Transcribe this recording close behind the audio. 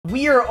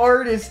We are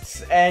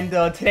artists, and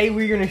today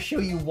we're gonna show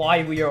you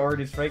why we are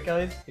artists, right,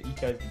 guys? You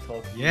guys can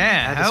talk.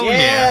 Yeah, hell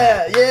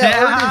yeah.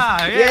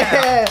 Yeah.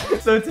 Yeah.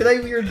 So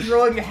today we are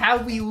drawing how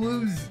we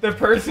lose. The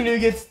person who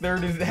gets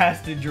third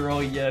has to draw,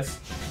 yes.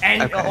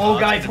 And Okay. oh,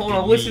 guys, hold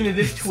on. Listen to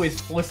this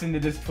twist. Listen to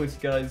this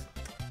twist, guys.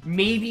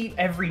 Maybe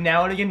every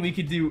now and again we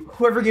could do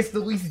whoever gets the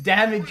least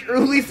damage or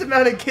least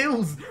amount of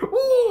kills.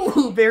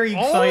 Ooh, very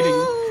exciting.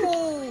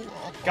 Oh.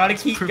 Gotta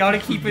keep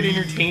it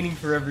entertaining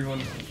for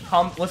everyone.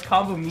 Let's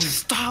combo me.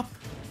 Stop.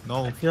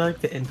 No. I feel like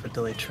the input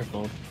delay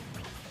tripled.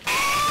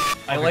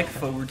 I like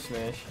forward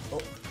smash. Oh.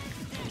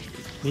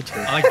 Me too.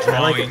 I like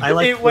drawing. I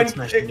like It forward went.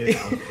 smash It,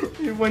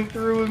 neutral. it went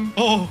through him.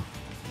 Oh.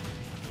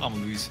 I'm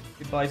gonna lose.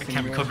 Goodbye, I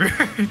can't senor.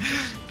 recover.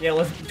 Yeah,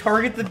 let's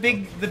target the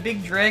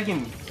big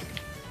dragon.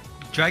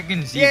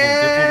 Dragon's evil.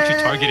 Therefore, we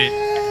should target it.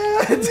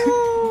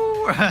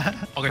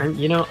 Okay.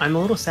 You know, I'm a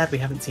little sad we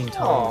haven't seen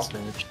Tom Aw.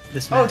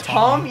 this Oh, match.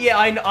 Tom? Yeah,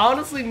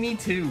 honestly, me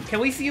too. Can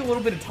we see a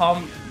little bit of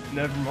Tom?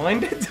 Never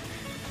mind.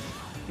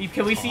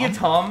 Can we see a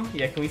Tom?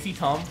 Yeah, can we see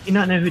Tom? Do you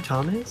not know who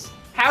Tom is?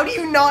 How do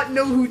you not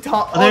know who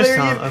Tom? Oh, there's there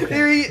Tom, he is. okay.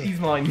 There he's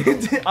mine.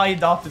 I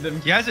adopted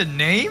him. He has a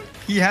name?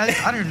 He has.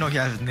 I don't know. He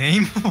has a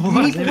name.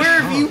 Where name is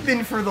have Tom. you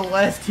been for the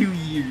last 2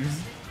 years?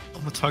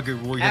 I'm gonna target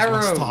Roy. He has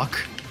one Arrow. stock.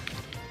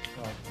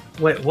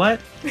 Wait, what?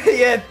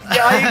 yeah,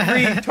 I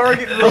agree.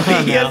 Target Roy.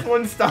 He has No.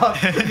 one stop.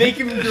 Make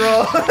him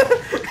draw.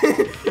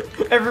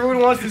 Everyone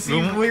wants to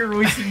see Roy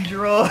Royson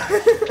draw.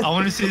 I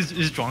want to see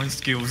his drawing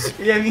skills.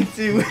 Yeah, me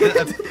too.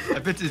 I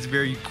bet it's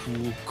very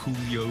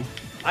coolio.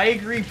 I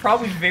agree.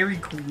 Probably very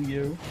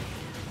coolio.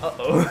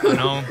 Uh-oh. I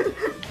know.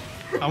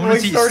 I want Roy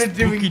to see started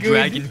doing spooky good.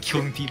 dragon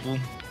killing people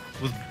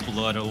with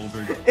blood all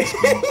over the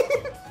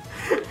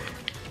screen.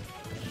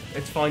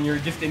 It's fine. You're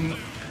just in.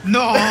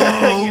 No!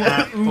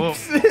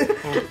 Oops.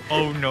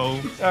 Oh no.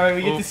 Alright,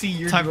 we get to see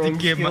your time to drawing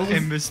get skills. my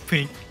MS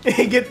Paint.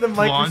 Get the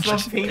Launch.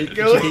 Microsoft Paint Did you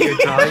going. get your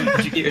drawing?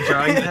 Did you get your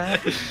drawing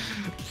pad?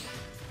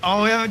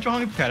 Oh yeah,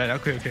 drawing pad.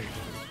 Okay.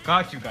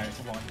 Got you guys.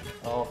 Hold on.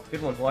 Oh,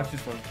 good one. Watch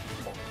this one.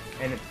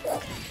 And it.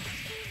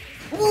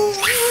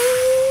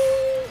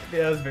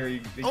 Yeah, that was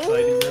very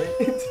exciting,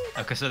 right?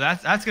 Okay, so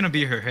that's gonna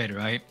be her head,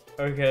 right?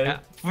 Okay.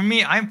 For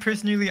me, I'm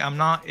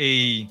not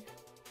a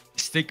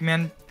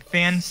Stickman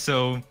fan,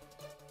 so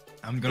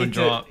I'm gonna It's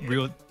draw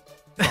real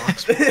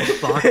Box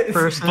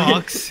person.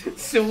 box.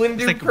 Cylinder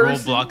It's like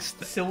person?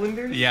 Roblox.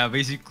 Cylinder? Yeah,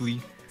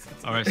 basically.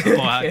 All right, so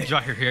I draw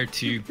her hair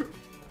too.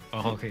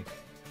 Oh, okay.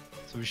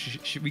 So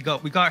we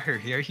got her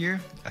hair here,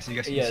 as you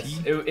guys can Yes,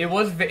 see. it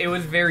was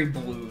very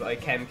blue. I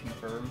can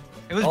confirm.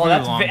 It was Oh, very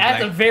that's long.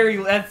 that's like, a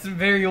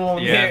very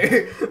long Yeah.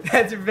 hair.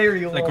 That's a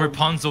very long. like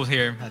Rapunzel's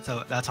hair.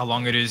 That's how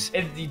long it is.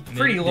 It's And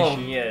pretty then long,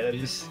 she- yeah.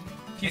 is-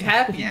 She's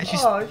happy. Yeah,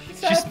 she's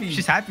happy.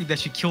 she's happy that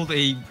she killed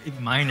a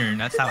miner, and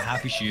that's how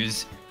happy she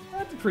is.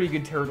 That's a pretty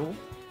good turtle.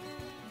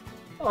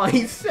 Oh,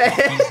 he's sad.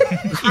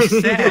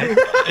 He's sad.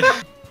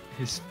 That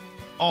is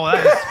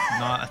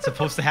not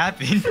supposed to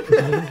happen.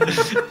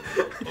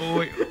 Oh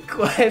wait,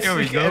 Classic There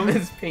we go.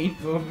 MS Paint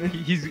moment.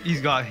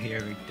 he's got hair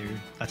right there.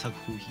 That's how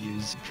cool he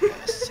is.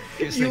 Yes.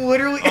 It's You like-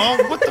 literally. Oh,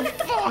 what the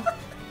fuck?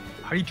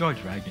 How do you draw a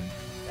dragon?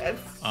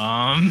 That's...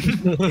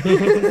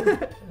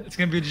 It's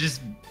gonna be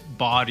just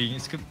body.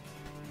 It's good.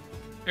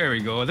 There we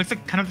go. It looks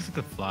like kind of looks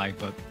like a fly,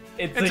 but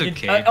It's It's like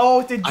okay.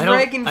 oh, it's a I don't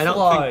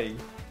dragonfly.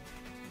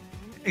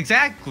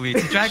 exactly,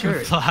 it's a Sure.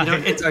 dragonfly. You know,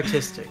 it's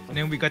artistic. And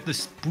then we got the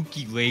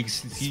spooky legs.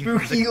 See?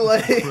 Spooky It's like a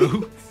legs.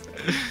 crow.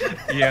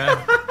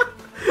 Yeah.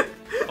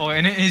 Oh,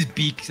 and then his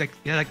beak,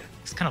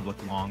 it's kind of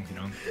like long, you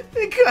know.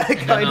 Kind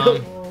And then,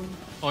 of long.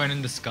 Oh, and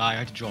in the sky, I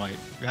had to draw it.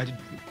 I had to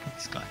draw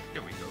the sky.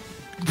 There we go.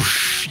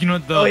 You know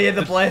the. Oh yeah,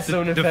 the blast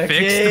zone the effects.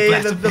 fix,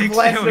 Yeah, the the fix,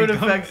 blast there we zone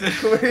go. effects,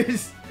 of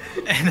course.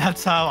 And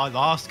that's how I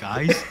lost,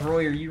 guys.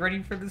 Roy, are you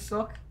ready for this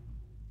suck?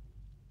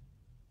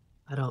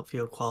 I don't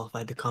feel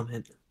qualified to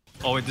comment.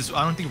 Oh, wait,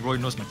 I don't think Roy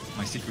knows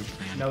my secret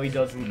plan. No, he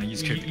doesn't. No,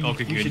 he's You- good. you-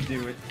 Okay, you good. should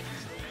do it.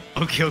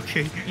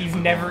 Okay. He's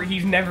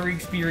never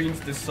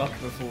experienced this suck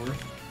before.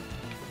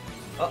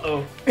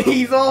 Uh-oh.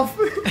 He's off!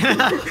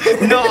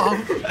 No!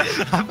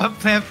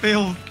 Plan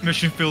failed.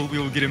 Mission failed. We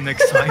will get him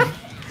next time.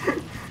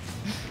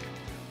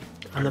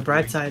 On the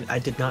bright side, I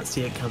did not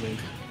see it coming.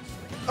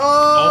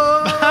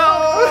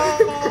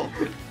 Oh!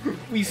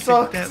 We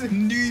sucked. That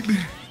noob.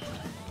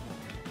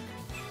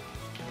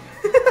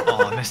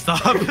 Oh, I messed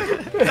up.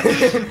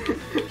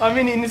 I'm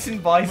an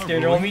innocent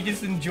bystander. Roy. Let me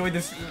just enjoy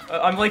this.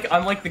 I'm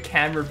like the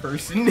camera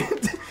person.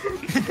 That's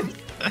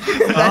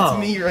Oh.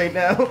 me right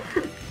now.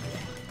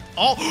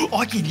 Oh,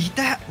 I can eat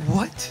that?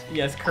 What?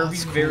 Yes,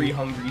 Kirby's That's very cool.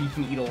 hungry. He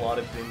can eat a lot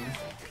of things.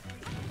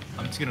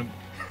 I'm just gonna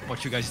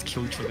watch you guys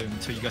kill each other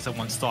until you guys have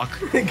one stock.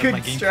 That's my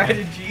Good game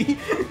strategy.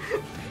 plan.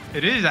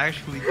 It is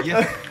actually,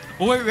 yeah.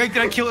 Oh wait, did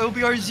I kill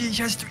LBRZ?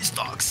 He has 3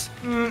 stocks.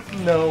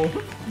 No.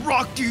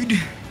 Rock, dude.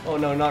 Oh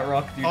no, not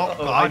Rock Dude. Oh,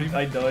 Uh-oh, got him.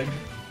 I died.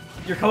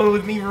 You're coming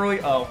with me, Roy?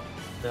 Oh.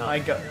 No.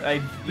 You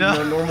No.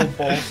 know, normal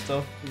ball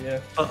stuff. Yeah.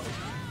 Oh,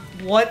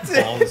 What?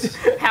 Balls.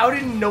 How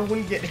did no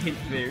one get hit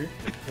there?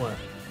 what?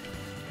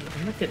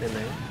 I'm not getting in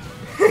there.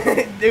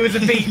 It was a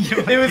bait.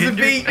 You're It was a in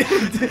bait.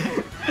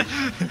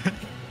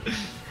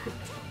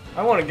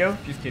 I want to go.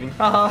 Just kidding.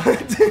 Haha.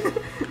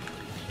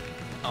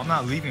 I'm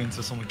not leaving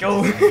until someone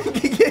Go.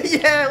 gets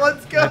Yeah,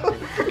 let's go.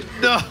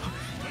 No.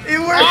 It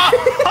worked.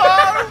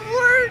 Oh, it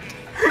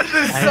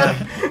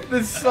worked.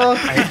 The suck.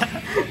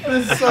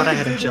 I thought I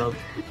had a jump.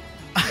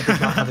 I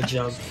did not have a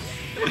jump.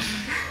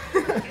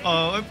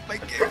 Oh, my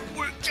game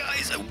worked,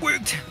 guys. It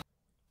worked.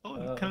 Oh,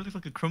 it kind of looks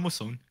like a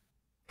chromosome.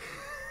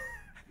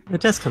 It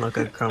does kind of look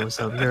like a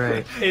chromosome. You're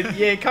right.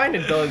 Yeah, it kind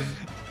of does.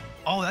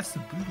 Oh, that's the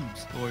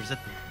boobs. Or is that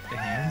the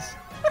hands?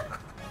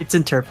 It's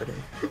interpreted.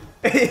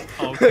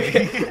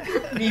 Okay.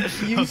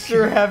 You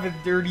sure have a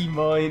dirty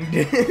mind.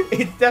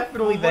 It's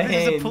definitely the What is it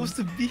hand. supposed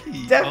to be?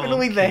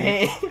 Definitely the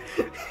Okay. hand.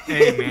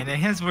 Hey, man, the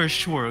hands were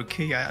short,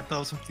 okay? I thought it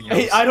was something else.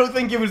 Hey, I don't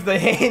think it was the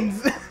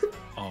hands.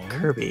 Oh.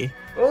 Kirby.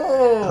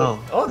 Oh,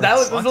 that that's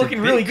was lots of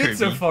looking really big good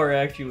so Kirby. far,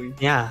 actually.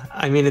 Yeah,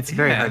 I mean it's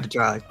very Yeah. hard to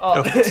draw.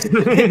 Oh, I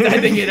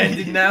think it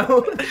ended now.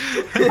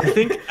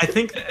 I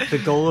think the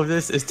goal of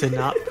this is to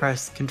not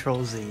press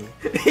Control Z.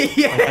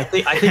 Yeah.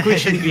 I think we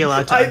shouldn't be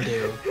allowed to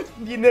undo.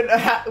 You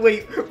know,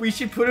 wait, we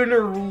should put in a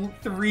rule: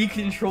 3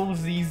 Control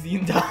Z's the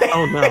entire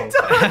Oh no.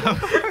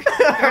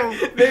 time.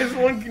 There's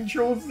 1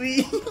 Control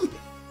Z.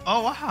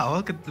 Oh wow!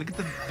 Look at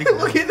the big.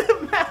 Look at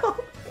the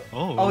mouth.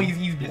 Oh. Oh,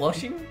 he's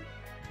blushing.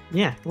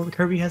 Yeah, well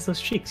Kirby has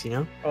those cheeks, you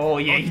know. Oh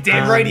yeah, you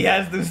damn right he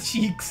has those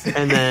cheeks.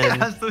 And then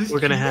has those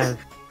we're gonna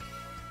cheeks.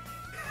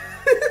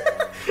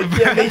 have.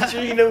 Yeah, make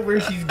sure you know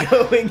where she's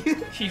going.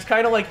 She's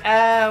kind of like,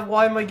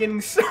 why am I getting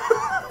sucked?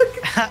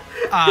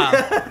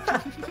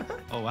 Ah.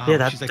 Oh wow.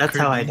 Yeah, she's like that's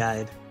how I Kirby.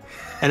 died.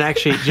 And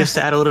actually, just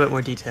to add a little bit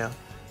more detail.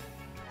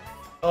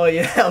 Oh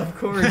yeah, of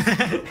course.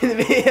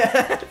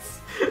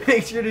 Yes.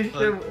 Make sure to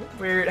show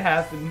where it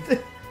happened.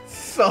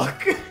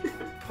 Suck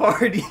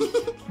party.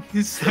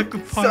 You suck a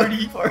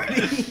party. Suck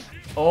party.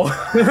 Oh.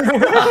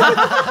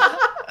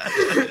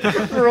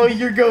 Bro,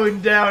 you're going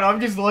down. I'm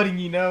just letting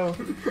you know.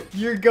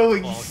 You're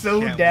going Oh,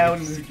 so can't down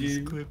wait to this see this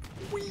game. clip.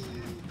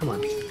 Come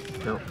on.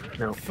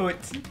 No. Foot.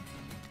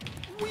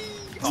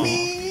 Oh.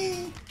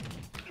 Whee!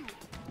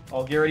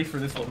 Oh, get ready for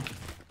this one.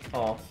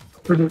 Oh.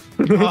 Oh.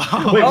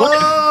 Wait, what?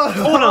 Oh!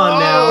 Hold on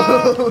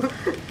now.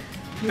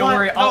 Don't What?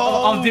 worry,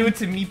 I'll No. do it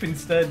to Meep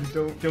instead.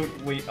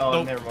 Don't wait. Oh,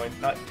 Nope. never mind.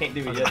 Can't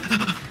do it yet.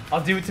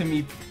 I'll do it to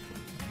Meep.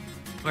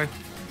 Wait.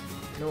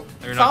 Nope.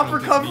 You're not Stop gonna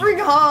do recovering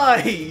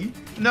high.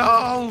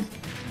 No!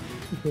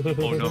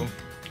 Oh no.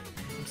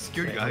 I'm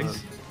scared, Okay, guys. hold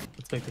on.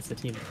 Let's make this a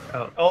team.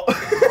 Oh. Oh.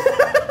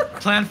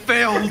 Plan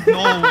failed!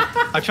 No!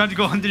 I tried to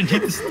go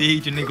underneath the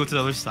stage and then go to the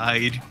other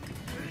side.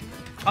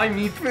 Hi,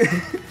 Meep.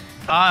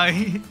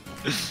 Hi!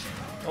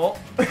 Oh.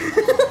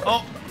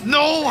 Oh!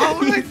 No! How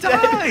did I He's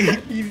dead. die?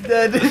 He's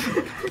dead.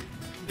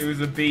 It was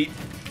a bait.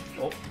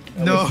 Oh.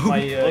 at No. least My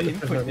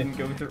input didn't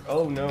go through.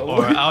 Oh no.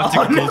 Alright, I'll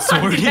take a no, gold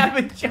sword. I didn't have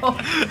a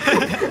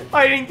jump.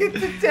 I didn't get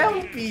the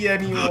down B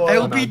anymore.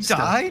 LB I'm stuck.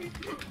 died?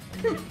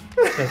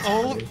 That's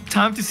Oh, funny.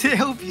 time to say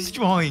LB's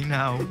drawing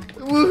now.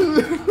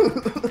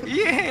 Woohoo.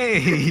 Yay!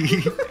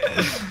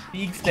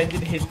 The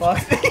extended hitbox.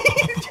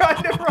 He's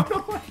trying to run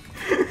away.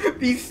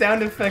 These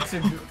sound effects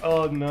are.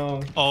 Oh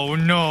no. Oh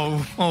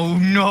no! Oh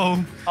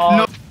no!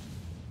 No.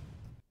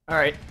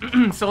 Alright,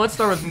 so let's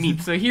start with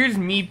Meep. So here's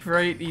Meep,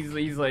 right?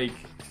 He's like,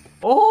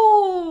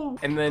 oh,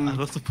 and I then.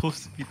 was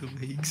supposed to be the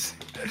legs.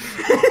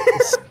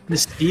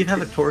 Does Steve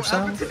have a torso?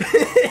 I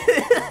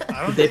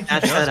don't Did they think he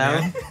patch does, that out?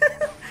 man.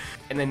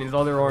 And then his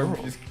other arm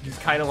just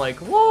kind of like,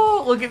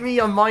 whoa, look at me,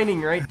 I'm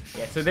mining, right?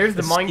 Yeah, so there's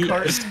the Does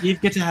minecart. Does Steve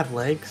get to have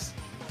legs?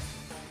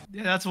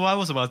 Yeah, that's what I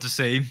was about to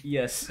say.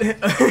 Yes.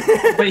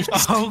 Wait,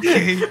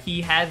 Okay.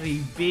 He has a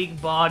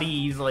big body,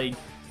 he's like,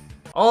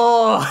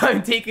 oh,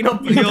 I'm taking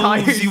up the Yo,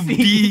 entire you seat.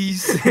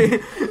 bees.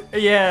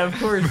 Yeah, of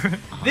course.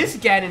 This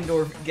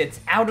Ganondorf gets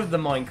out of the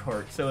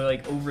minecart, so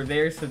like over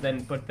there, so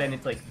then, but then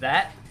it's like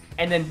that.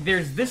 And then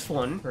there's this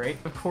one, right?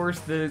 Of course,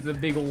 the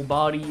big old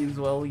body as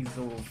well. He's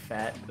a little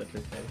fat. That's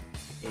okay.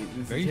 Hey,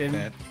 this Very is him.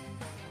 fat.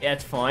 Yeah,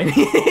 it's fine.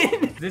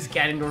 This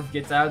Ganondorf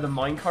gets out of the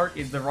minecart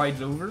if the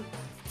ride's over.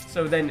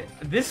 So then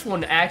this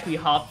one actually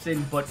hops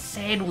in, but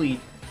sadly,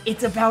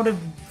 it's about to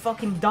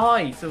fucking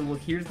die. So look,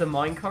 here's the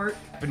minecart.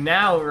 But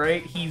now,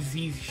 right,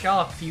 he's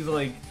shocked. He's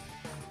like,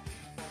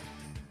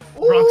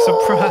 Rock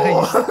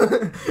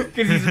surprise.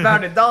 because he's about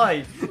to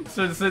die.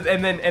 So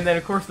and then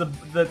of course the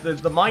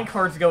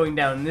minecart's going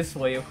down this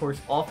way, of course,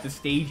 off the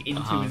stage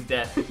into his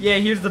death. Yeah,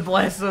 here's the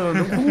blast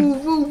zone.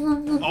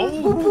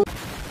 Oh.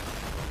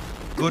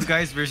 Good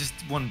guys versus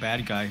one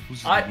bad guy.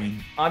 Who's gonna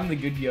win? I'm the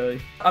good guy.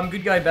 I'm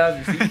good guy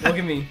Bowser. See, look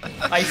at me.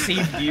 I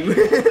saved you.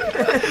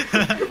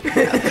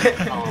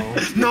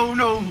 Oh.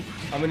 No.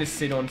 I'm gonna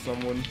sit on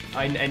someone,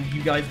 and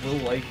you guys will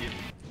like it.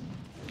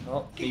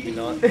 Oh, maybe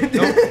not.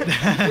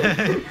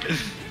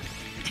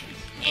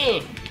 Eh.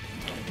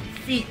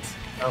 Feet.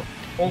 Oh.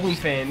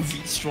 OnlyFans.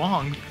 Feet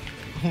strong.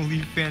 Only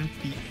fan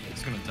feet.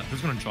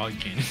 Who's gonna draw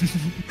again?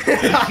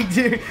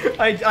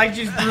 I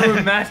just drew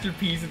a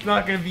masterpiece. It's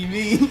not gonna be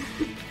me.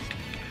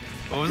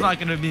 Well, it's not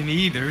gonna be me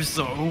either,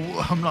 so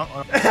I'm not.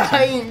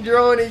 I ain't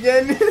drawing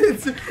again.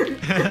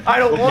 I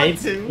don't want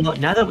to. Well,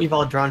 now that we've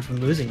all drawn from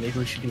losing, maybe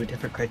we should do a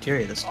different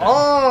criteria this time.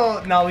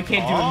 Oh no, we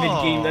can't do it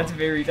mid-game. Oh.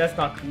 That's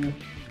not cool.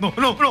 No,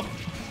 no, no,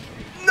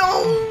 No!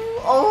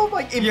 Oh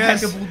my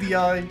impeccable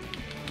DI.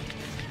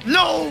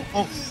 no!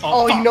 Oh,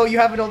 Oh, you fuck. know you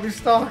have another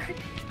stock.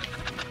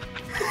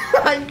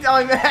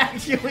 I'm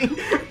actually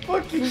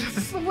fucking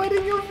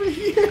sweating over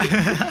here.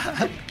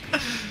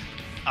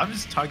 I'm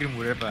just targeting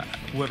whoever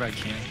I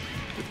can.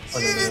 Oh,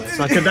 no, that's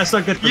not good. That's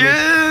not good for me.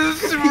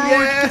 Yes, Roy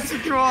Yes.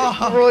 gets a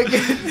draw. Roy,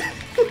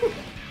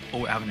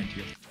 Oh, I have an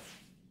idea.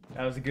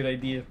 that was a good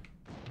idea.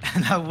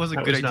 That was a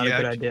That good was not idea.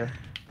 a good actually. idea.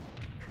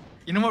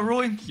 You know what,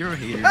 Roy? You're a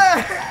hater.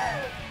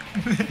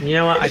 You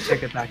know what? I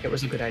take it back. It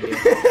was a good idea.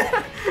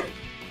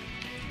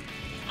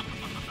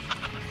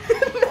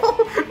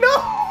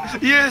 No!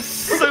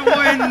 Yes, I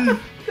win.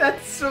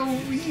 That's so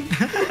weak.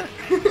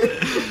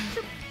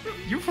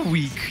 You're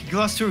weak. You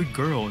lost to a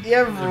girl.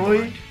 Yeah,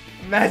 Roy.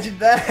 Imagine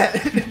that.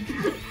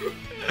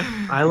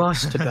 I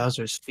lost to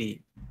Bowser's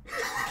feet.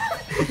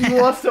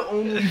 You lost to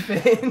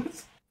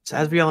OnlyFans. So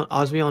as we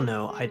all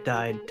know, I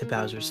died to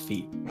Bowser's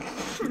feet.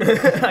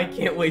 I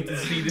can't wait to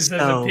see this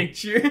as a So-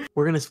 picture.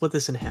 We're gonna split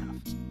this in half,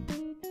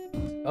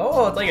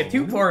 Oh, it's like a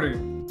two-parter.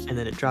 and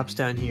then it drops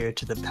down here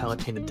to the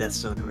Palutena Death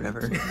Zone or whatever.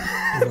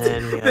 And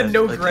then we The have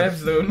no like, grab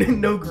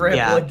zone, no grab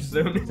Yeah. ledge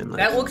zone. Then, like,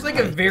 That looks like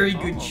a right. very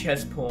good Oh.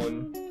 chess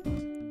pawn.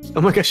 Oh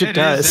my gosh, it It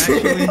is,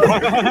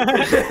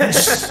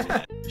 does.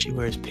 actually. She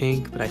wears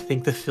pink, but I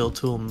think the fill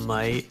tool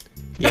might.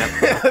 Yep.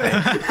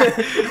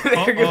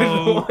 There goes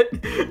Uh-oh. one.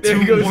 There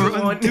Two goes more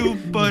one. undo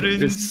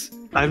buttons.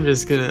 I'm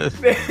just gonna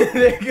There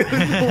goes do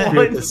it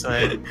one. this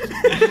way.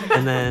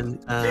 And then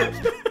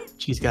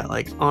she's got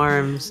like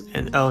arms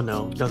and oh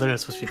no, they're not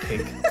supposed to be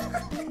pink.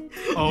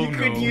 Oh You no.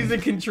 could use a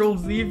Control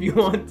Z if you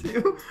want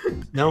to.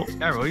 Nope,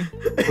 Yeah, Roy.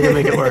 we're gonna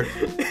make it work.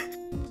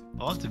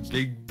 Oh, it's a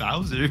big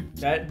Bowser.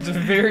 That's a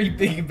very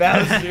big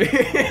Bowser.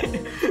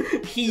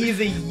 He is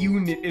a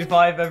unit if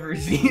I've ever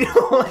seen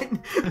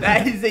one.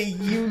 That is a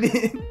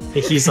unit.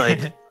 He's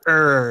like,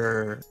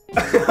 Oh,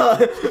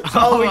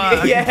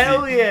 I yeah, can see.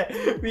 hell yeah.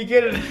 We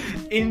get an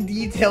in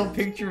detail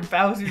picture of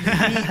Bowser's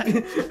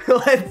feet.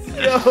 Let's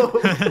go.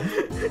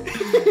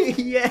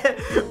 Yeah,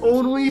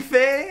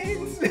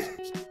 OnlyFans.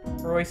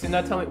 Roy, so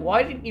now tell me,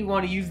 why didn't you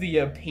want to use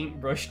the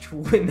paintbrush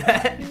tool in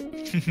that?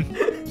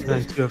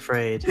 I'm too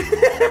afraid.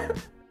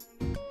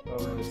 Oh,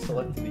 we're gonna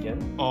select it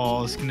again.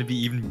 Oh, it's gonna be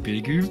even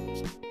bigger.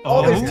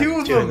 Oh, there's Yeah, two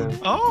of two of them. them.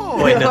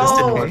 Oh. Wait, no, this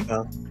didn't No. work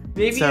though.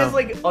 Maybe So- he has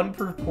like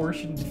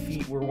unproportioned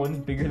feet where one's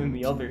bigger than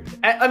the other.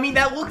 I mean,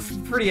 that looks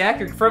pretty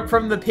accurate.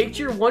 From the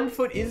picture, one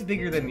foot is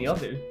bigger than the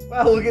other.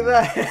 Wow, look at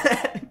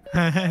that.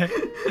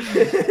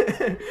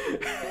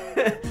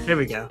 There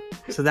we go.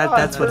 So Oh,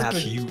 that's what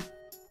perfect. happened.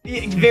 Cute.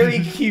 Yeah, very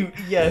cute,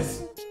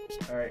 yes.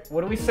 Alright,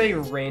 what do we say?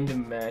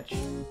 Random match.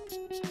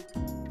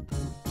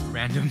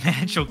 Random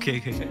match. Okay.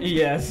 Okay.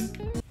 Yes.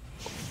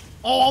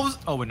 Oh,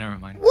 wait, never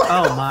mind.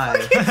 Oh my.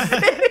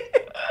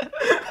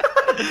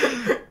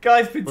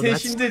 Guys, Well,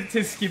 petition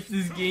to skip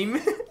this game.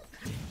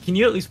 Can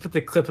you at least put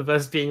the clip of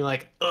us being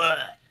like, ugh,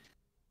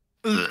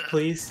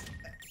 please?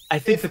 I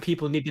think the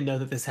people need to know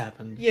that this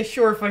happened. Yeah,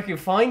 sure, if I can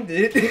find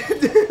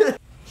it.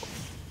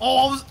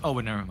 Oh,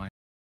 wait, never mind.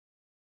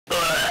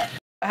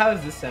 How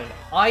does this sound?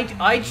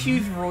 I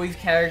choose Roy's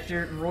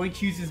character, Roy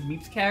chooses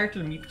Meep's character,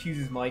 Meep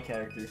chooses my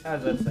character. How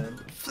does that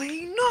sound?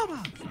 Flame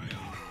Nova.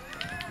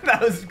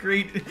 That was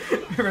great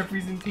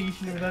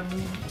representation of that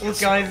movie. Look,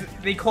 guys,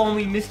 they call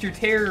me Mr.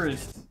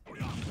 Terrorist.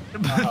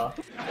 Uh-huh.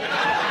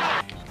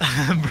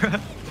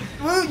 Bruh.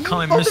 Well, you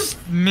Call him mother-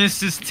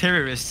 Mrs.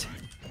 Terrorist.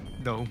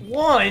 No.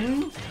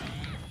 One.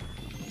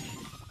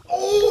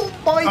 Oh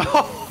my!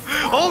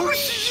 Oh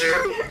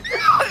shoot!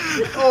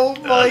 Oh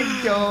my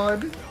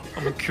god!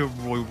 I'm gonna kill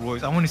Roy.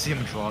 I want to see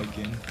him draw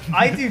again.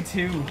 I do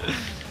too.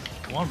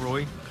 Come on, Roy.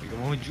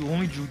 You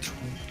only drew two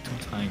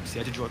times. You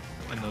had to draw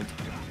another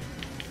time.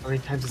 How many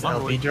times has Come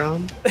on, Roy. LB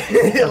drawn?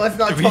 Let's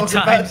not Three talk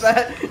about times.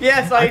 that.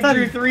 Yes, I thought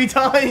drew it- 3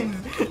 times.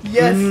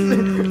 Yes,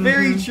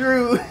 very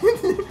true.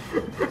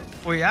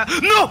 Wait, yeah?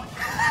 No!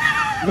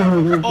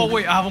 Oh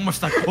wait, I have one more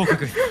stack. Okay,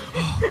 good.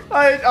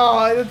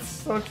 Oh, that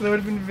sucks. That would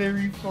have been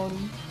very funny.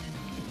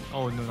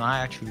 Oh no, I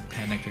actually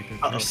panicked right there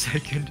for Uh-oh. a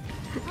second.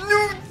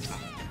 No.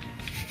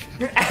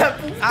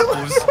 Apples.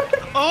 Apples.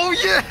 Oh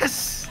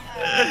yes!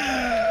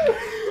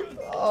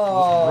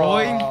 Oh.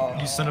 Roy,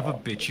 you son of a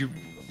bitch,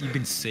 you've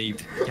been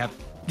saved. Yep.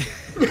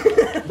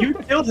 You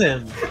killed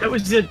him. That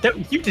was it.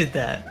 You did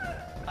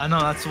that. I know,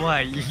 that's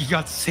why you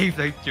got saved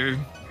right there.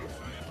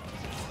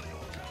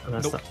 Oh,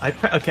 that's Nope.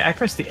 not, okay, I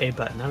pressed the A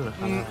button. I don't know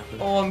how that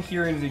happened. All I'm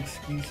hearing is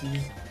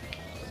excuses.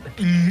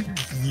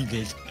 You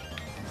guys.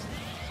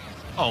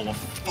 Oh, well,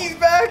 He's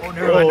back. Oh,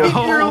 never mind. Meep,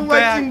 Oh, you're a back.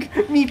 legend.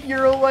 Meep,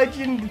 you're a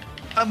legend.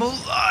 I'm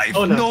alive.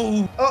 Oh, no.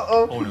 no.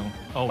 Uh-oh. Oh no.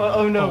 Oh,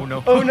 Oh no. Oh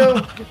no. Oh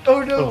no.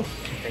 Oh no.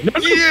 Okay. No,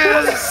 no.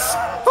 Yes!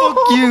 Fuck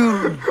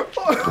you!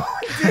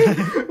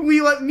 Dang,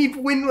 we let Meep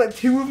win like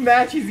 2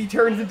 matches. He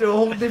turns into a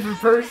whole different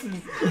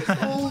person.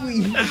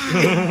 Holy.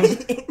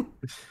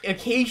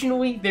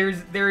 occasionally there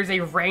is a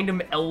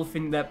random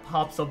elephant that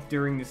pops up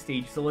during the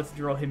stage. So let's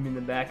draw him in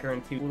the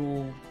background too.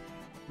 Little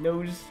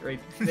nose right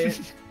there.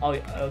 I'll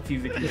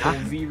use the Control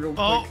Z real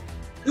quick.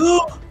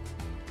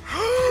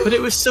 But it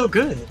was so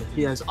good.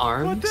 He has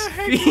arms. What the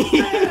heck is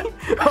that?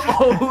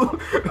 Oh,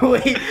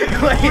 wait.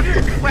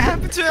 What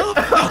happened to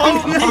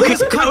elephant? Okay,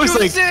 that was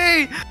like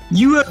say?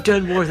 you have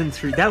done more than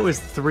 3. That was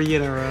 3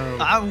 in a row.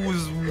 I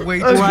was way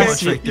too Okay,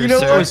 much right there, you know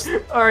sir.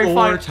 what? All right, 4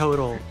 fine.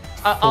 total.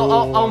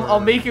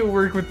 I'll make it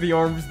work with the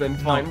arms then.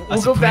 Fine. We'll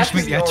As go a back to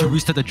punishment, the you have to arms.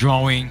 restart the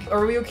drawing.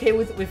 Are we okay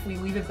with if we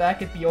leave it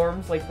back at the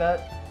arms like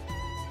that?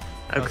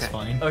 Okay. That's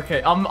fine.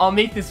 Okay, I'll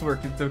make this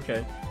work. It's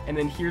okay. And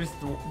then here's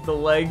the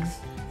legs.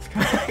 It's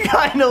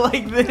kind of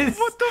like this.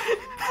 What the?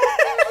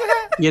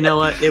 You know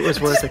what? It was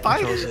worth it.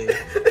 Control Z.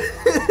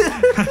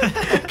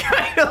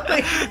 Kind of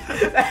like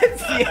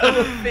that's the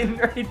elephant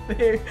right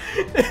there.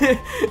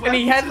 And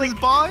he had like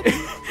body.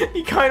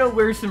 he kind of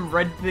wears some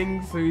red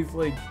things, so he's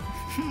like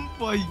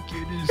My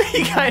goodness.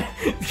 he kind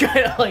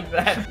of like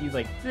that. He's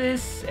like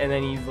this, and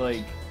then he's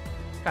like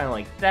kind of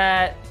like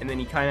that, and then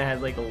he kind of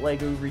has like a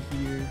leg over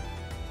here.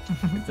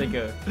 It's like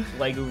a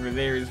leg over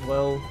there as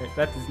well.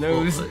 That's his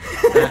nose.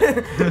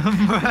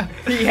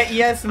 he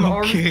has some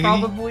arms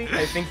probably.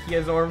 I think he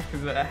has arms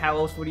because how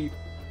else would he?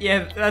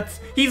 Yeah,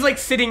 he's like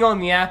sitting on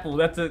the apple.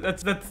 That's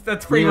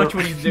pretty much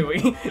what he's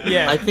doing.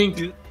 Yeah. I think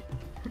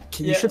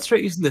you should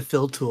start using the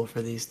fill tool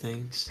for these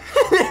things.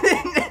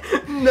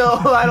 No,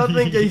 I don't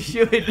think I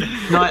should.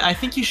 No, I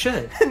think you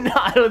should. No,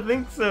 I don't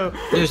think so.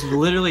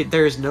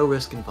 There's no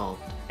risk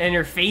involved. And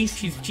her face,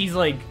 she's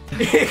like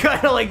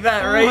kind of like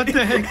that, right? What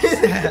the heck is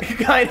that?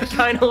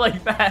 kind of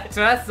like that. So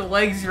that's the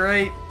legs,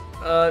 right?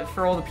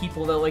 For all the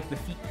people that like the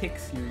feet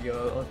pics, here you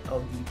go.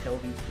 I'll detail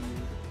these for you.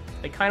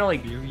 Like kind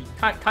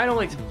of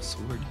like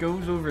sword.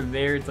 goes over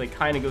there. It's like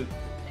kind of goes.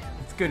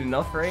 It's good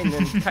enough, right? And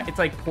then it's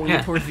like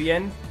pointed towards the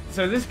end.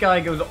 So this guy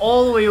goes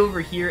all the way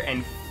over here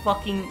and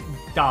fucking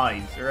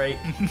dies, right?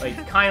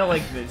 Like kind of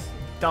like this.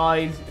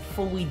 Dies,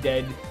 fully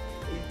dead.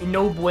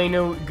 No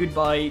bueno,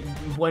 goodbye,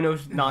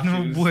 buenos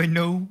nachos. No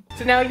bueno.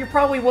 So now you're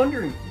probably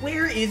wondering,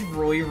 where is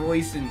Roy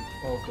Royson?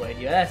 Well, glad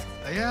you asked.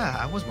 Yeah,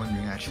 I was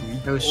wondering actually.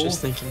 I was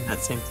just thinking that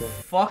same thing.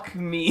 Fuck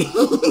me.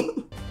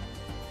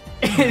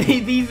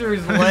 These are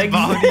his legs.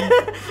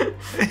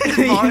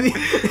 His body.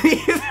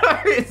 These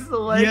are his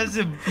legs.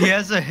 He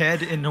has a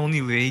head and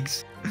only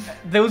legs.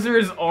 Those are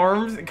his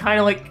arms, kind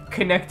of like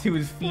connect to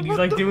his feet. He's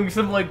like doing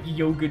some like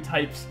yoga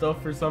type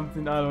stuff or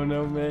something. I don't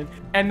know, man.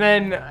 And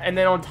then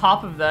on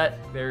top of that,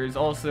 there's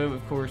also,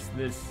 of course,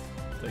 this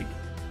like.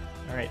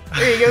 All right,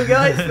 there you go,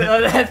 guys.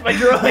 That's my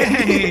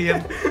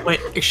drawing. Wait,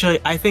 actually,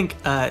 I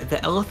think the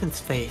elephant's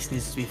face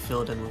needs to be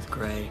filled in with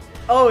gray.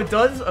 Oh, it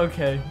does?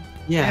 Okay.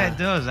 Yeah, it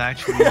does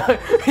actually.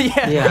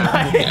 Yeah,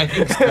 I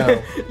think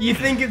so. You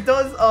think it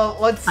does?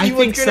 Let's see I what's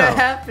think gonna so.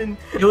 happen.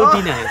 It would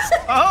be nice.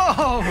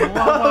 Oh,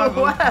 wow.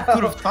 Wow.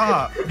 Could have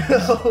thought.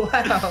 Oh,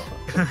 wow.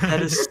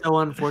 That is so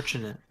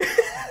unfortunate.